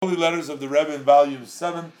Holy Letters of the Rebbe in Volume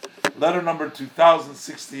 7, letter number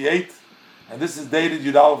 2068, and this is dated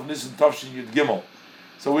Yud Aleph Nisan Tafshin Yud Gimel.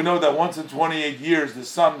 So we know that once in 28 years the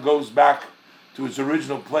sun goes back to its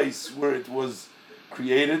original place where it was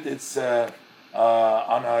created. It's on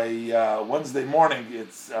a Wednesday morning,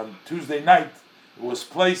 it's on Tuesday night, it was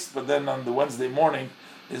placed, but then on the Wednesday morning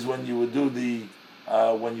is when you would do the,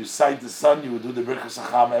 when you sight the sun, you would do the Birkas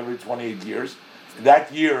Hacham every 28 years.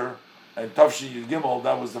 That year, and Tafshin Yud Gimel,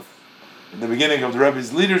 that was the beginning of the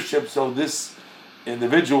Rebbe's leadership. So this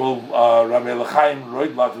individual, Rabbi Lechaim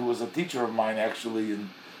Roitblatt, who was a teacher of mine actually in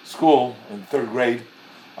school in third grade,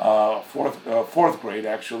 fourth grade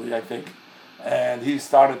actually, I think, and he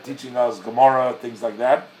started teaching us Gemara, things like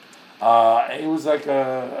that. He was like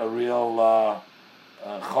a real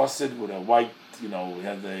chassid with a white, he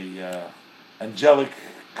had a angelic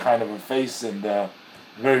kind of a face and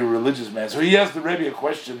very religious man. So he asked the Rebbe a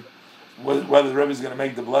question, whether the Rebbe is going to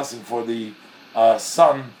make the blessing for the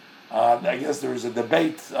sun. I guess there is a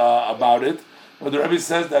debate about it, but the Rebbe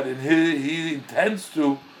says that he intends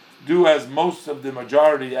to do as most of the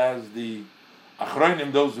majority as the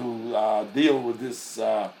Achronim, those who deal with this,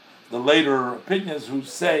 the later opinions, who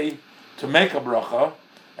say to make a bracha,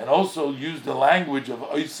 and also use the language of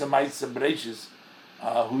Oisem Aisem Breishis,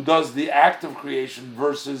 who does the act of creation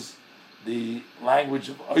versus the language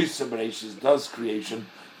of Oisem Breishis, does creation,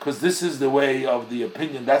 because this is the way of the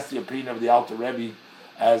opinion. That's the opinion of the Alter Rebbe,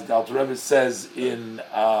 as the Alter Rebbe says in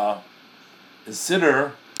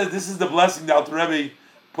Siddur. This is the blessing the Alter Rebbe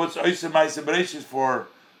puts Oisem Aisem Breishis for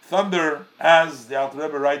thunder, as the Alter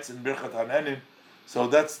Rebbe writes in Birchat Hanenim. So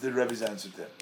that's the Rebbe's answer to him.